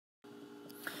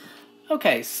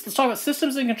Okay, so let's talk about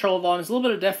systems and control volumes, a little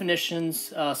bit of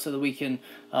definitions so that we can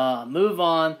move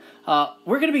on.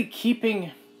 We're going to be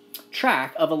keeping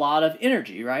track of a lot of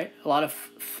energy, right? A lot of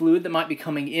fluid that might be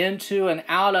coming into and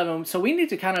out of them. So we need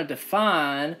to kind of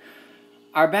define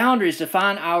our boundaries,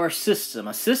 define our system.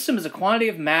 A system is a quantity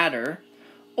of matter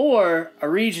or a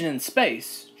region in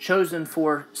space chosen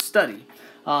for study.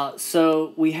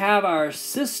 So we have our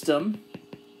system.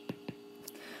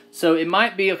 So it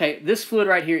might be, okay, this fluid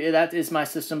right here, that is my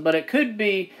system, but it could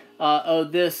be,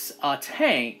 this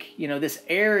tank, this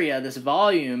area, this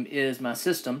volume is my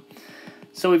system.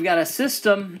 So we've got a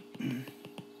system,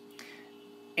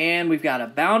 and we've got a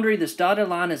boundary. This dotted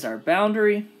line is our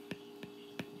boundary.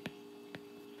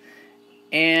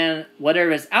 And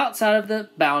whatever is outside of the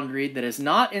boundary that is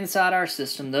not inside our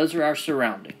system, those are our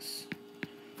surroundings.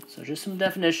 So just some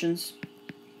definitions.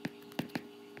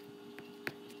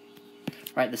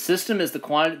 Right, the system is the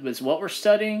quantity, is what we're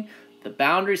studying. The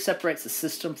boundary separates the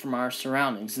system from our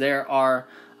surroundings. There are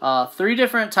three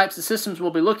different types of systems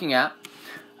we'll be looking at.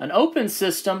 An open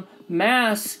system,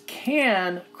 mass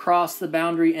can cross the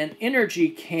boundary and energy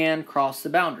can cross the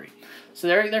boundary. So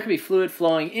there could be fluid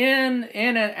flowing in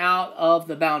and out of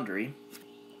the boundary.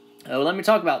 Let me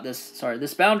talk about this. Sorry,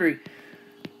 this boundary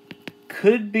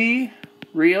could be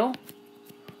real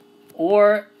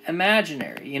or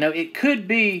imaginary. It could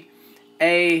be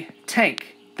a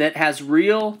tank that has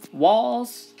real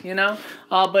walls,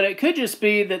 but it could just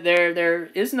be that there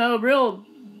is no real,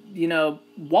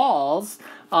 walls.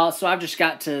 So I've just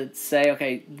got to say,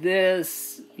 okay,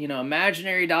 this,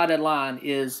 imaginary dotted line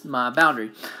is my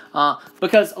boundary.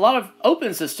 Because a lot of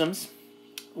open systems,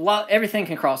 everything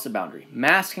can cross the boundary.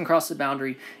 Mass can cross the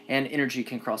boundary and energy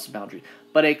can cross the boundary.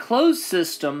 But a closed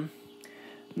system,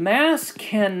 mass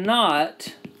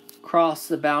cannot cross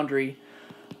the boundary,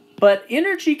 but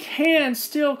energy can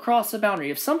still cross the boundary.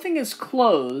 If something is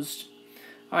closed,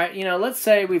 all right, let's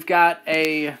say we've got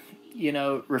a,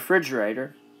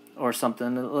 refrigerator or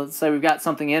something. Let's say we've got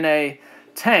something in a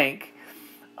tank,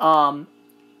 and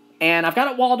I've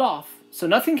got it walled off, so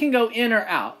nothing can go in or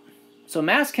out. So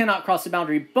mass cannot cross the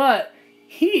boundary, but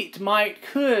heat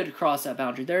could cross that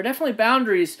boundary. There are definitely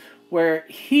boundaries where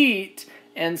heat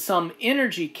and some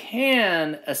energy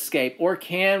can escape, or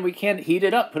we can heat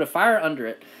it up, put a fire under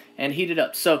it, and heat it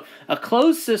up. So a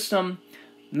closed system,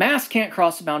 mass can't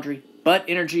cross the boundary, but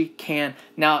energy can.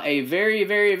 Now a very,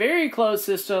 very, very closed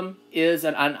system is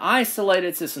an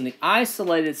isolated system. The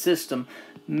isolated system,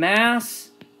 mass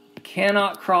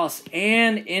cannot cross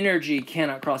and energy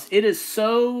cannot cross. It is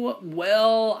so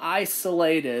well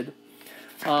isolated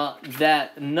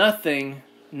that nothing,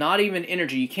 not even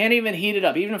energy, you can't even heat it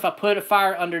up. Even if I put a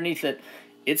fire underneath it,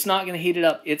 it's not going to heat it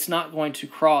up. It's not going to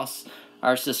cross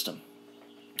our system.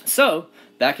 So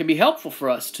that can be helpful for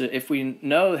us if we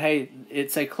know, hey,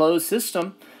 it's a closed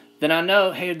system, then I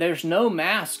know, hey, there's no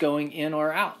mass going in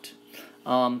or out.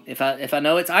 If I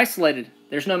know it's isolated,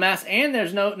 there's no mass and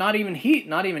there's not even heat,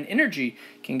 not even energy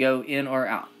can go in or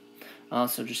out.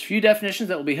 So just a few definitions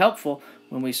that will be helpful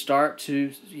when we start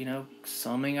to,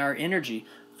 summing our energy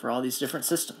for all these different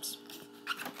systems.